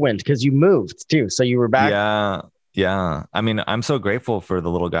 It's a whirlwind, because you moved too. So you were back. Yeah. I'm so grateful for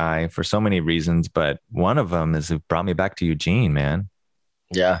the little guy for so many reasons, but one of them is it brought me back to Eugene, man.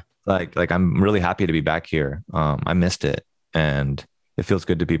 Yeah. like I'm really happy to be back here. I missed it, and it feels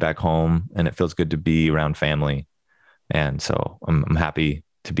good to be back home, and it feels good to be around family. And so I'm happy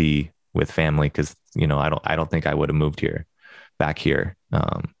to be with family because, I don't think I would have moved back here.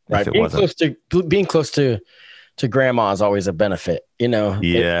 Right. If it wasn't. Being close to grandma is always a benefit,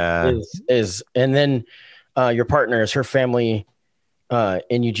 Yeah. And then your partner, is her family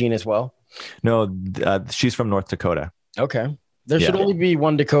in Eugene as well? No, she's from North Dakota. Okay. There should only be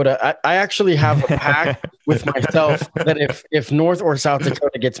one Dakota. I actually have a pact with myself that if North or South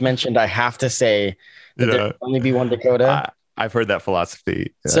Dakota gets mentioned, I have to say that there should only be one Dakota. I've heard that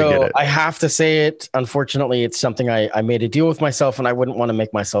philosophy. So I have to say it. Unfortunately, it's something I made a deal with myself, and I wouldn't want to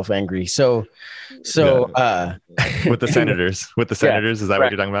make myself angry. So with the senators, is that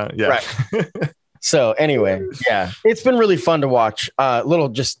what you're talking about? Yeah. Right. So anyway, yeah, it's been really fun to watch. Little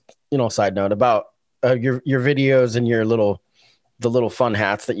just side note about your videos and the little fun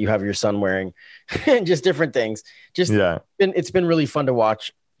hats that you have your son wearing, and just different things. It's been really fun to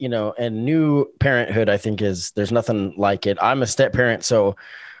watch. And new parenthood, I think there's nothing like it. I'm a step parent, so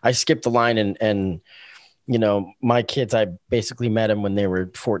I skipped the line and my kids, I basically met them when they were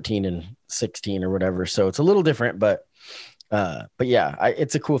 14 and 16 or whatever. So it's a little different, but yeah,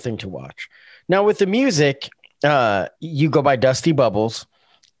 it's a cool thing to watch. Now with the music, you go by Dusty Bubbles,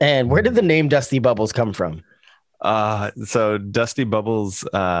 and where did the name Dusty Bubbles come from? So Dusty Bubbles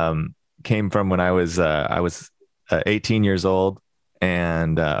came from when I was 18 years old.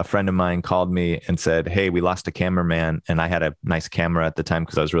 And a friend of mine called me and said, "Hey, we lost a cameraman." And I had a nice camera at the time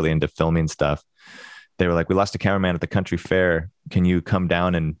because I was really into filming stuff. They were like, "We lost a cameraman at the country fair. Can you come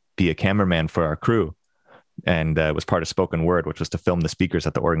down and be a cameraman for our crew?" And it was part of Spoken Word, which was to film the speakers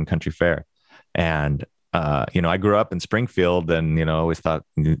at the Oregon Country Fair. And, I grew up in Springfield and, always thought,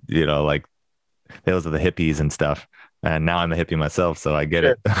 like those are the hippies and stuff. And now I'm a hippie myself, so I get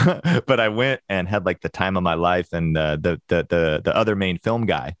it. But I went and had like the time of my life, and the other main film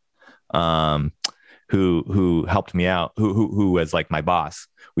guy, who helped me out, who was like my boss.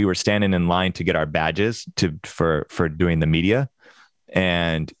 We were standing in line to get our badges for doing the media,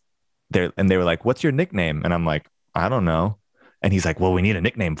 and they were like, "What's your nickname?" And I'm like, "I don't know." And he's like, "Well, we need a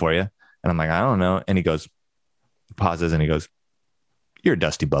nickname for you." And I'm like, "I don't know." And he goes, pauses, and he goes, "You're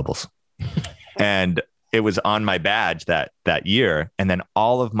Dusty Bubbles." And it was on my badge that year. And then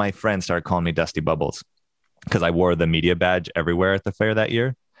all of my friends started calling me Dusty Bubbles because I wore the media badge everywhere at the fair that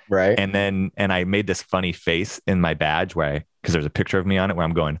year. Right. And I made this funny face in my badge because there's a picture of me on it where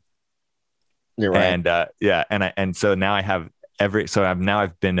I'm going, "You're right." And so now I have I've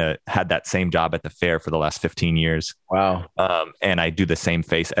had that same job at the fair for the last 15 years. Wow. And I do the same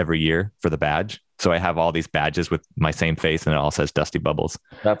face every year for the badge. So I have all these badges with my same face, and it all says Dusty Bubbles.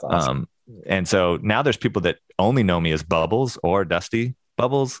 That's awesome. And so now there's people that only know me as Bubbles or Dusty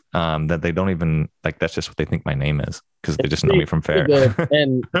Bubbles, that they don't even like. That's just what they think my name is because they just know me from fair.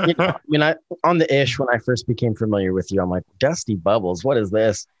 And on the ish, when I first became familiar with you, I'm like, Dusty Bubbles, what is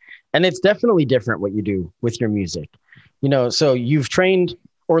this? And it's definitely different what you do with your music. So you've trained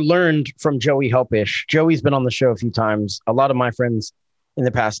or learned from Joey Helpish. Joey's been on the show a few times. A lot of my friends in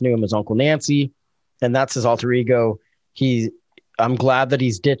the past knew him as Uncle Nancy, and that's his alter ego. I'm glad that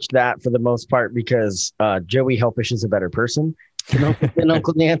he's ditched that for the most part because Joey Helpish is a better person than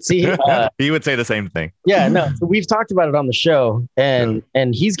Uncle Nancy. He would say the same thing. Yeah, no. So we've talked about it on the show, and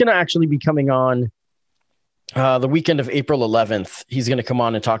he's going to actually be coming on the weekend of April 11th. He's going to come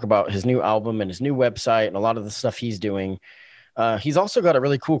on and talk about his new album and his new website and a lot of the stuff he's doing. He's also got a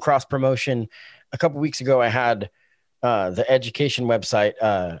really cool cross promotion. A couple weeks ago, I had the education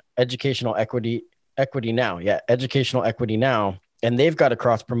website, Educational Equity Now. Yeah, Educational Equity Now. And they've got a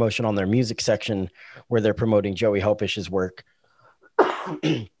cross promotion on their music section where they're promoting Joey Helpish's work.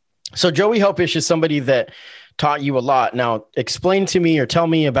 So Joey Helpish is somebody that taught you a lot. Now explain to me or tell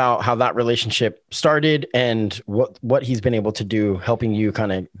me about how that relationship started and what he's been able to do, helping you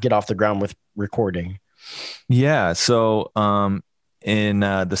kind of get off the ground with recording. Yeah. So in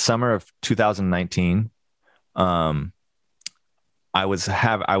the summer of 2019, I was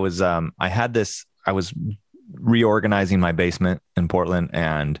reorganizing my basement in Portland,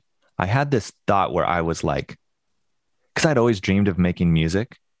 and I had this thought where I was like, because I'd always dreamed of making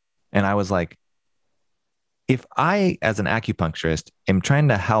music, and I was like, if I, as an acupuncturist, am trying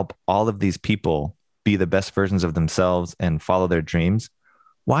to help all of these people be the best versions of themselves and follow their dreams,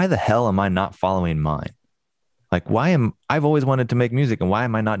 why the hell am I not following mine? Like, I've always wanted to make music, and why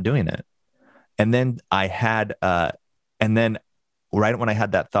am I not doing it? And then right when I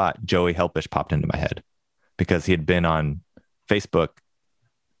had that thought, Joey Helpish popped into my head because he had been on Facebook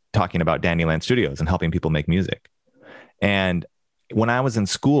talking about Dandyland Studios and helping people make music. And when I was in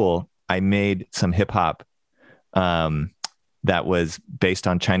school, I made some hip hop that was based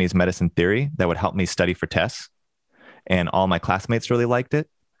on Chinese medicine theory that would help me study for tests. And all my classmates really liked it.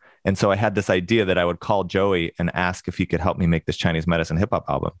 And so I had this idea that I would call Joey and ask if he could help me make this Chinese medicine hip hop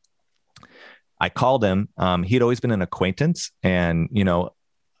album. I called him. He'd always been an acquaintance and,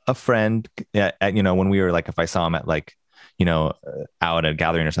 a friend when we were like, if I saw him at like, out at a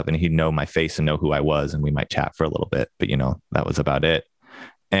gathering or something, he'd know my face and know who I was. And we might chat for a little bit, but that was about it.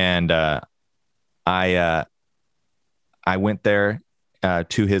 And I went there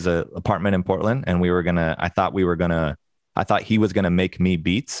to his apartment in Portland, and I thought he was going to make me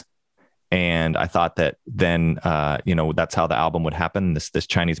beats. And I thought that then, that's how the album would happen. This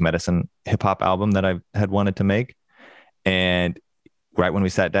Chinese medicine hip hop album that I had wanted to make. And right when we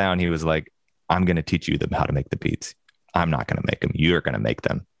sat down, he was like, I'm going to teach you how to make the beats. I'm not going to make them. You're going to make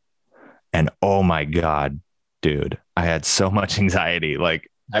them. And oh my God, dude, I had so much anxiety. Like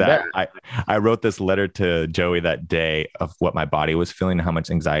I wrote this letter to Joey that day of what my body was feeling, how much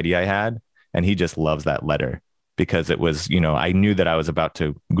anxiety I had. And he just loves that letter because it was, I knew that I was about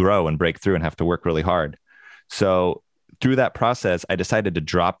to grow and break through and have to work really hard. So through that process, I decided to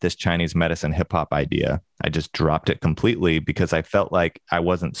drop this Chinese medicine hip hop idea. I just dropped it completely because I felt like I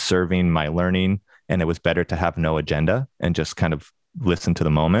wasn't serving my learning, and it was better to have no agenda and just kind of listen to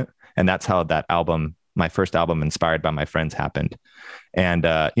the moment. And that's how that album, my first album, Inspired by My Friends, happened. And,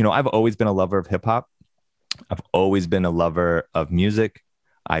 I've always been a lover of hip hop. I've always been a lover of music.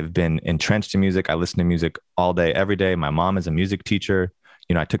 I've been entrenched in music. I listen to music all day, every day. My mom is a music teacher.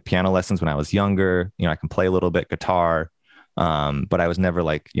 I took piano lessons when I was younger. I can play a little bit guitar, but I was never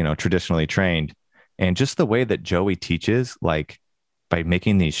like, traditionally trained. And just the way that Joey teaches, like by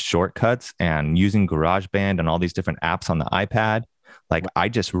making these shortcuts and using GarageBand and all these different apps on the iPad, like I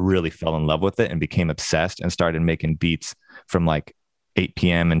just really fell in love with it and became obsessed and started making beats from like 8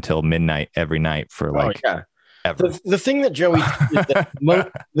 p.m. until midnight every night for like ever. The thing that Joey,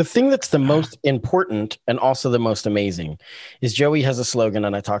 the thing that's the most important and also the most amazing is Joey has a slogan,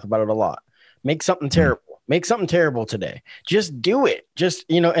 and I talk about it a lot. Make something terrible. Make something terrible today. Just do it. Just,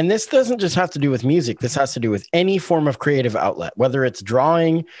 and this doesn't just have to do with music. This has to do with any form of creative outlet, whether it's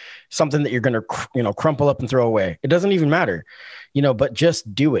drawing, something that you're going to, crumple up and throw away. It doesn't even matter, but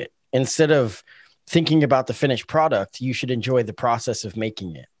just do it. Instead of thinking about the finished product, you should enjoy the process of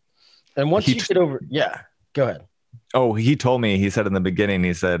making it. And once you get over, go ahead. Oh, he told me, he said in the beginning,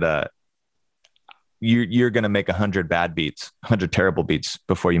 he said, you're going to make 100 bad beats, 100 terrible beats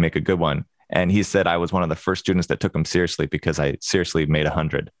before you make a good one. And he said, I was one of the first students that took him seriously because I seriously made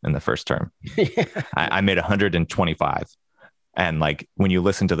 100 in the first term. I made 125. And like, when you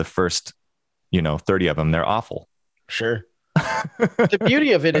listen to the first, 30 of them, they're awful. Sure. The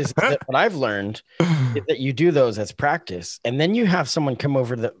beauty of it is that what I've learned is that you do those as practice, and then you have someone come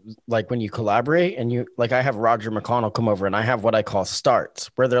over that, like when you collaborate, and you like, I have Roger McConnell come over, and I have what I call starts,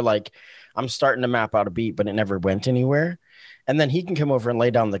 where they're like, I'm starting to map out a beat, but it never went anywhere. And then he can come over and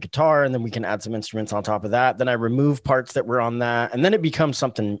lay down the guitar, and then we can add some instruments on top of that. Then I remove parts that were on that, and then it becomes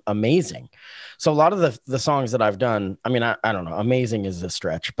something amazing. So a lot of the songs that I've done, I mean, I don't know, amazing is a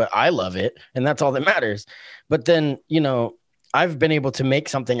stretch, but I love it, and that's all that matters. But then, I've been able to make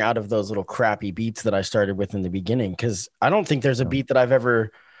something out of those little crappy beats that I started with in the beginning, because I don't think there's a beat that I've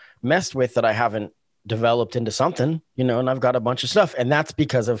ever messed with that I haven't developed into something, and I've got a bunch of stuff. And that's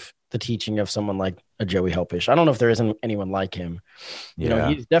because of the teaching of someone like a Joey Helpish. I don't know if there isn't anyone like him.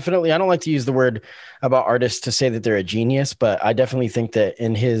 He's definitely, I don't like to use the word about artists to say that they're a genius, but I definitely think that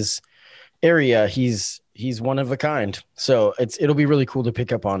in his area, he's one of a kind. So it'll be really cool to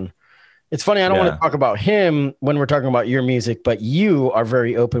pick up on. It's funny, I don't want to talk about him when we're talking about your music, but you are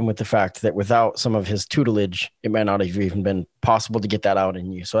very open with the fact that without some of his tutelage, it might not have even been possible to get that out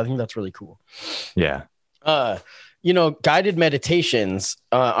in you. So I think that's really cool. Yeah. Guided meditations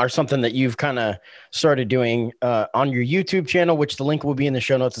are something that you've kind of started doing on your YouTube channel, which the link will be in the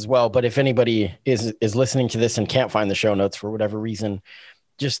show notes as well. But if anybody is listening to this and can't find the show notes for whatever reason,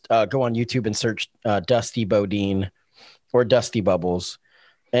 just go on YouTube and search Dusty Bodine or Dusty Bubbles.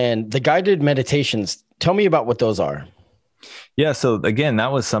 And the guided meditations, tell me about what those are. Yeah. So again,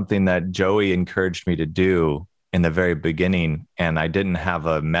 that was something that Joey encouraged me to do in the very beginning. And I didn't have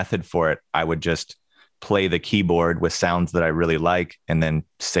a method for it. I would just play the keyboard with sounds that I really like and then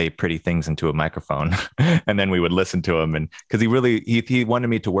say pretty things into a microphone. And then we would listen to him. And because he wanted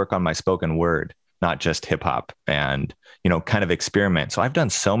me to work on my spoken word, not just hip hop, and, kind of experiment. So I've done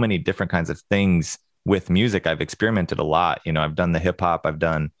so many different kinds of things with music. I've experimented a lot. I've done the hip hop, I've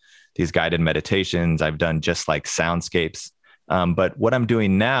done these guided meditations, I've done just like soundscapes. But what I'm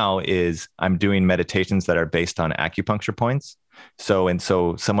doing now is I'm doing meditations that are based on acupuncture points.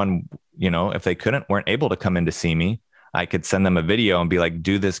 So someone, if they weren't able to come in to see me, I could send them a video and be like,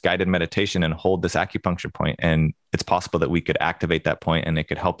 do this guided meditation and hold this acupuncture point. And it's possible that we could activate that point and it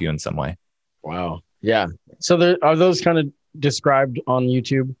could help you in some way. Wow. Yeah. So are those kind of described on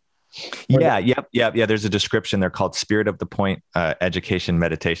YouTube? Yeah. Yep. There's a description. They're called Spirit of the Point education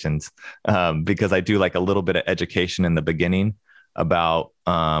meditations, because I do like a little bit of education in the beginning about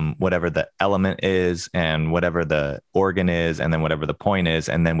whatever the element is and whatever the organ is, and then whatever the point is.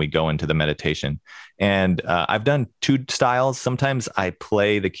 And then we go into the meditation. And I've done two styles. Sometimes I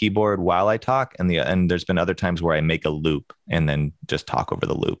play the keyboard while I talk, and there's been other times where I make a loop and then just talk over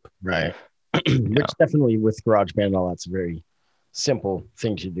the loop. Right. Which definitely with GarageBand and all, that's a very simple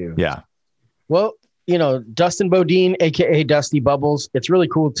thing to do. Yeah. Well, Dustin Bodine, aka Dusty Bubbles, it's really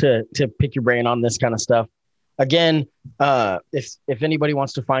cool to pick your brain on this kind of stuff. Again, if anybody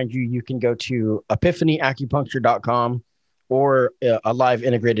wants to find you, you can go to epifanyacupuncture.com or Alive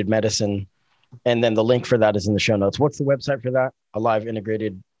Integrated Medicine. And then the link for that is in the show notes. What's the website for that?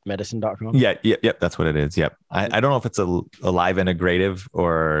 AliveIntegratedMedicine.com? Yep. That's what it is. Yep. I don't know if it's a Alive Integrative,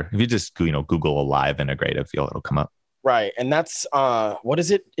 or if you just, Google Alive Integrative, it'll come up. Right. And that's, what is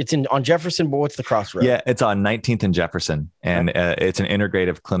it? It's on Jefferson, but what's the crossroad? Yeah, it's on 19th and Jefferson. And it's an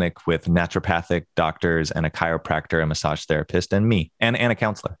integrative clinic with naturopathic doctors and a chiropractor, a massage therapist, and me, and a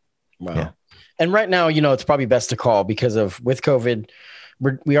counselor. Wow. Yeah. And right now, it's probably best to call because with COVID,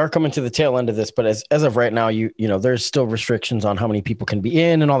 we are coming to the tail end of this, but as of right now, there's still restrictions on how many people can be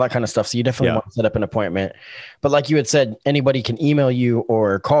in and all that kind of stuff. So you definitely want to set up an appointment. But like you had said, anybody can email you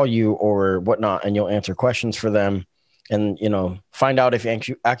or call you or whatnot, and you'll answer questions for them and, find out if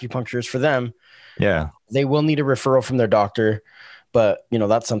acupuncture is for them. Yeah. They will need a referral from their doctor, but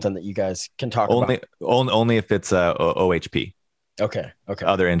that's something that you guys can talk about. Only if it's OHP. Okay.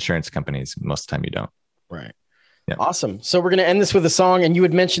 Other insurance companies, most of the time you don't. Right. Yeah. Awesome. So we're going to end this with a song. And you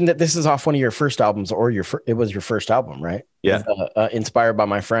had mentioned that this is off one of your first albums, or it was your first album, right? Yeah. Inspired by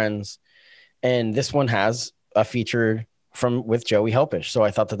My Friends. And this one has a feature with Joey Helpish. So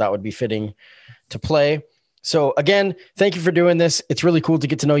I thought that would be fitting to play. So again, thank you for doing this. It's really cool to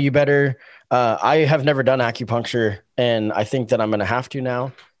get to know you better. I have never done acupuncture, and I think that I'm going to have to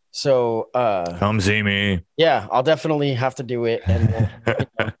now. So come see me. Yeah, I'll definitely have to do it.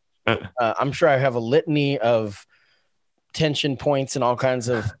 And I'm sure I have a litany of tension points and all kinds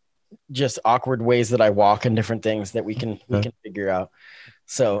of just awkward ways that I walk and different things that we can figure out.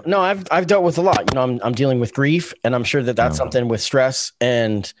 So no, I've dealt with a lot. I'm dealing with grief, and I'm sure that that's something with stress.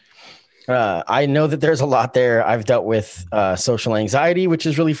 And I know that there's a lot there. I've dealt with social anxiety, which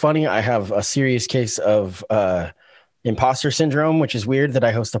is really funny. I have a serious case of imposter syndrome, which is weird that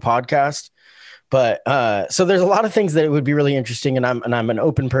I host a podcast. But so there's a lot of things that would be really interesting, and I'm an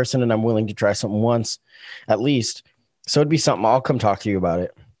open person, and I'm willing to try something once at least. So it'd be something. I'll come talk to you about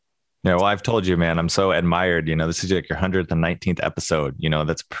it. Yeah, well, I've told you, man, I'm so admired. This is like your 119th episode.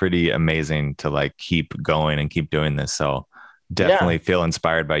 That's pretty amazing to keep going and keep doing this. So definitely feel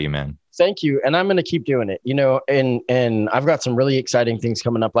inspired by you, man. Thank you. And I'm going to keep doing it, and I've got some really exciting things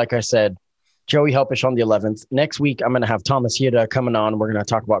coming up. Like I said, Joey Helpish on the 11th. Next week, I'm going to have Thomas Hida coming on. We're going to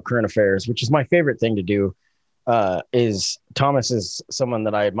talk about current affairs, which is my favorite thing to do. Thomas is someone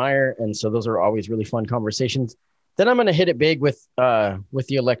that I admire. And so those are always really fun conversations. Then I'm going to hit it big with the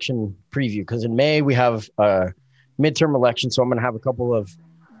election preview, because in May we have a midterm election. So I'm going to have a couple of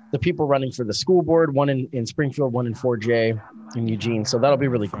the people running for the school board, one in Springfield, one in 4J in Eugene. So that'll be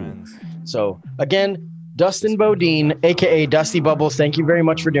really cool. So again, Dustin Bodine, aka Dusty Bubbles, thank you very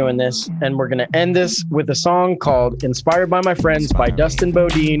much for doing this. And we're going to end this with a song called Inspired by My Friends by Dustin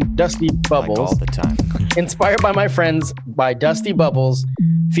Bodine, Dusty Bubbles. All the time. Inspired by My Friends by Dusty Bubbles,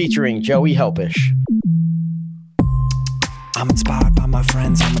 featuring Joey Helpish. I'm inspired by my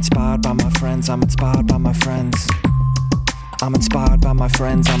friends, I'm inspired by my friends, I'm inspired by my friends. I'm inspired by my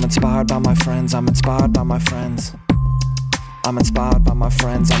friends, I'm inspired by my friends, I'm inspired by my friends. I'm inspired by my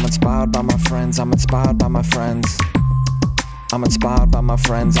friends, I'm inspired by my friends, I'm inspired by my friends. I'm inspired by my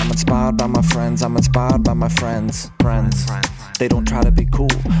friends, I'm inspired by my friends, I'm inspired by my friends. Friends. They don't try to be cool,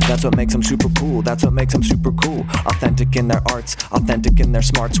 that's what makes them super cool, that's what makes them super cool. Authentic in their arts, authentic in their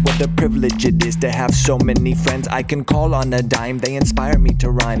smarts. What a privilege it is to have so many friends I can call on a dime. They inspire me to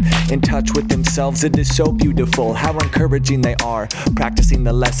rhyme, in touch with themselves. It is so beautiful how encouraging they are, practicing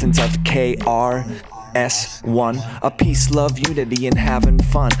the lessons of KRS1, a peace, love, unity, and having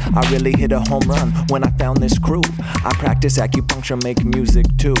fun. I really hit a home run when I found this crew. I practice acupuncture, make music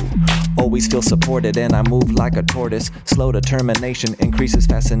too. Always feel supported and I move like a tortoise. Slow determination increases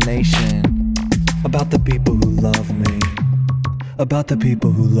fascination. About the people who love me. About the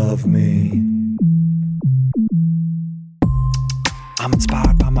people who love me. I'm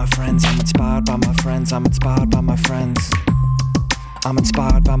inspired by my friends, I'm inspired by my friends, I'm inspired by my friends. I'm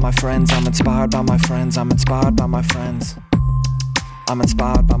inspired by my friends, I'm inspired by my friends, I'm inspired by my friends. I'm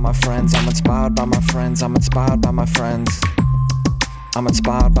inspired by my friends, I'm inspired by my friends, I'm inspired by my friends. I'm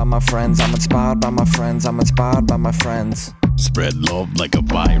inspired by my friends, I'm inspired by my friends, I'm inspired by my friends. Spread love like a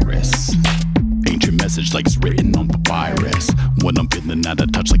virus. Ancient message like it's written on papyrus. When I'm feeling out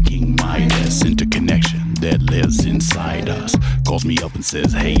of touch like King Midas. Interconnection that lives inside us calls me up and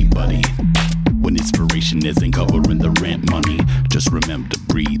says, hey buddy. When inspiration isn't covering the rent money, just remember to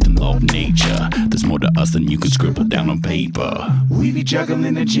breathe and love nature. There's more to us than you can scribble down on paper. We be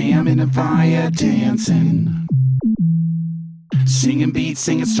juggling a jam in a fire, dancing, singing beats,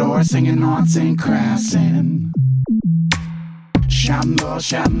 singing stories, singing arts and crafts, and shouting love,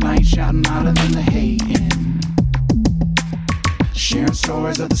 shouting light, shouting louder than the hating. Sharing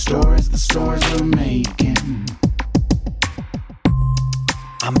stories of the stories we're making.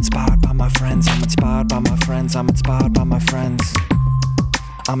 I'm inspired by my friends, I'm inspired by my friends, I'm inspired by my friends.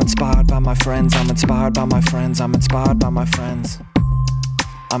 I'm inspired by my friends, I'm inspired by my friends, I'm inspired by my friends.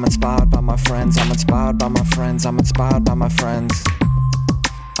 I'm inspired by my friends, I'm inspired by my friends, I'm inspired by my friends.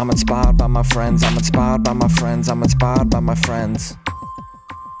 I'm inspired by my friends, I'm inspired by my friends, I'm inspired by my friends.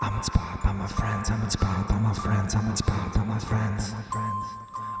 I'm inspired by my friends, I'm inspired by my friends, I'm inspired by my friends.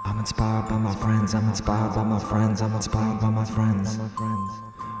 I'm inspired by my friends, I'm inspired by my friends, I'm inspired by my friends.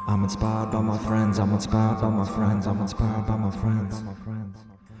 I'm inspired by my friends, I'm inspired by my friends, I'm inspired by my friends.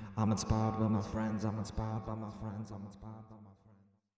 I'm inspired by my friends, I'm inspired by my friends, I'm inspired by